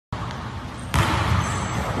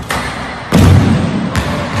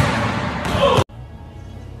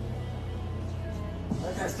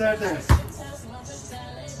start this.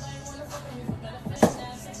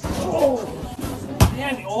 Oh!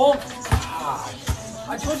 Damn, oh! God.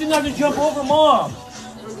 I told you not to jump over Mom!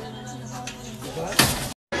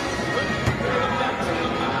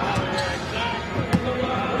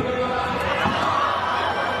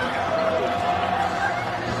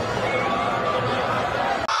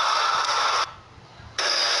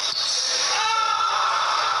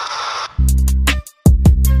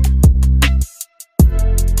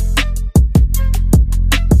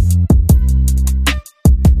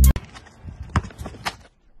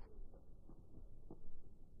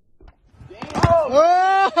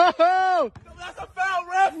 Oh! That's a foul,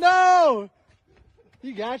 ref! No!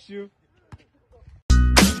 He got you.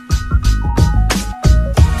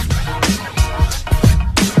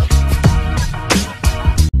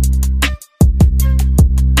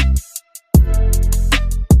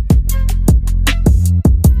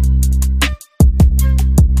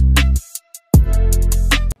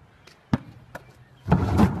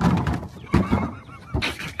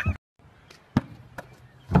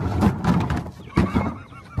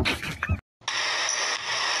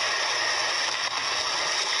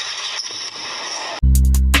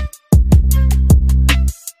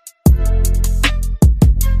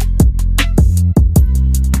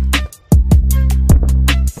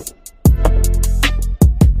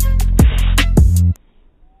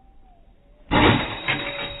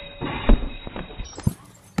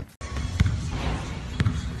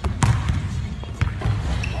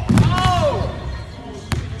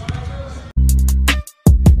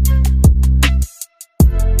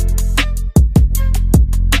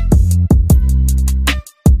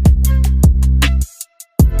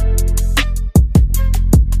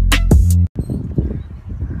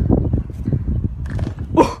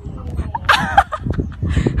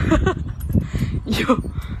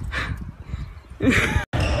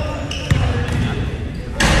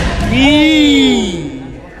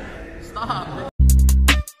 Stop.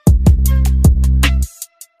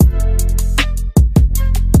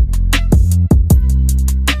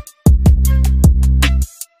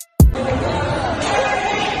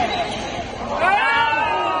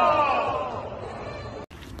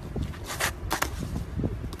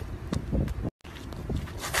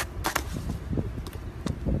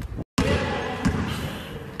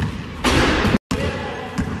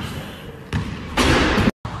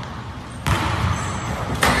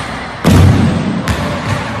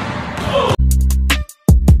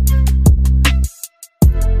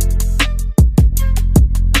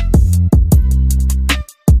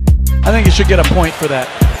 I think you should get a point for that.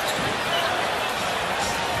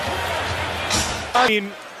 I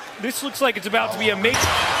mean, this looks like it's about to be a major.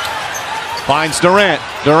 Finds Durant.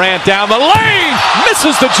 Durant down the lane.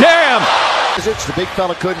 Misses the jam. The big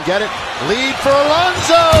fella couldn't get it. Lead for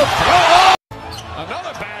Alonso.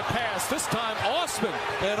 Another bad pass. This time Osman.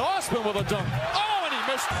 And Osman with a dunk. Oh, and he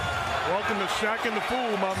missed. Welcome to Shaq and the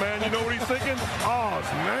Fool, my man. You know what he's thinking? Oh,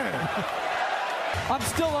 man. I'm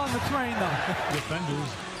still on the train, though.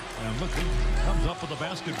 Defenders, and looking, comes up with the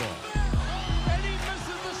basketball. And he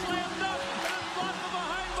misses the slam dunk, and it's brought from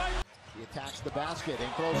behind by... He attacks the basket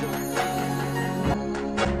and throws it.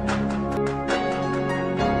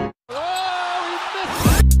 Oh, he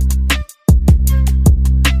missed.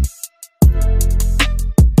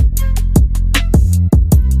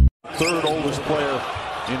 Third oldest player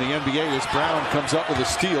in the NBA as Brown comes up with a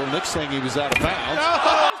steal. Nick saying he was out of bounds.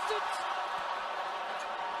 No.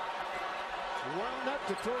 Wound up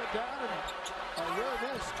to throw it down and a real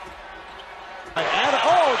miss. And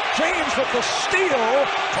oh, James with the steal.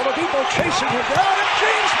 Oladipo chasing him down, and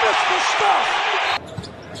James missed the stuff.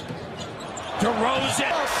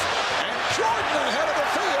 DeRozan. And Jordan ahead of the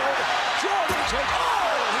field. Jordan takes.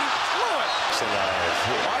 Oh, he flew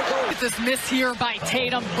it. It's this miss here by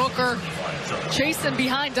Tatum. Booker chasing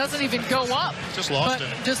behind, doesn't even go up. Just lost it.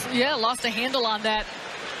 Just, yeah, lost a handle on that.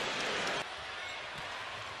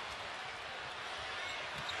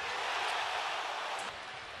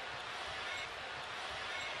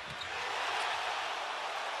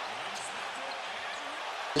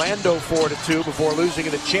 Orlando 4-2 before losing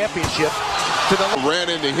in the championship to the... Ran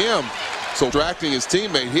into him. So distracting his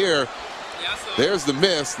teammate here. There's the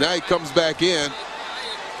miss. Now he comes back in.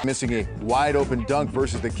 Missing a wide open dunk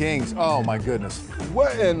versus the Kings. Oh my goodness.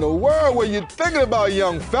 What in the world were you thinking about,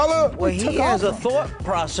 young fella? Well, he has a thought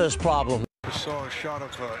process problem. I saw a shot of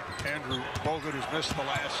Andrew Bogut, who's missed the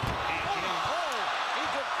last.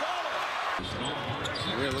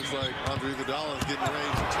 Yeah, it looks like Andre Iguodala is getting ready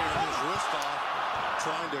to tear his wrist off,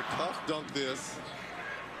 trying to cuff dunk this.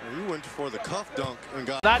 You went for the cuff dunk and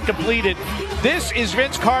got Not completed. This is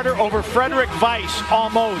Vince Carter over Frederick Weiss,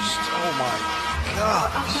 almost. Oh my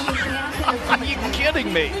God. Are you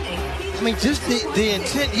kidding me? I mean, just the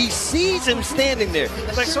intent. He sees him standing there.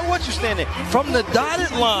 It's like, so what, you standing from the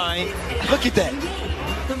dotted line? Look at that.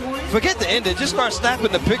 Forget the ending. Just start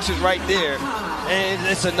snapping the pictures right there, and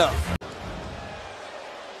it's enough.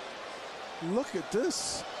 look at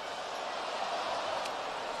this.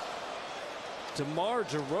 DeMar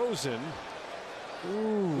DeRozan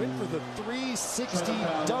went for the 360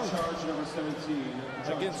 dunk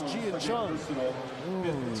against Gian Chung.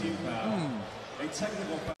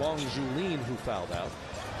 Wong Julin, who fouled out.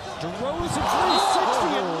 DeRozan 360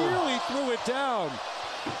 and nearly threw it down.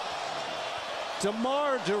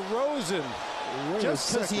 DeMar DeRozan,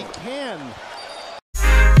 just because he can.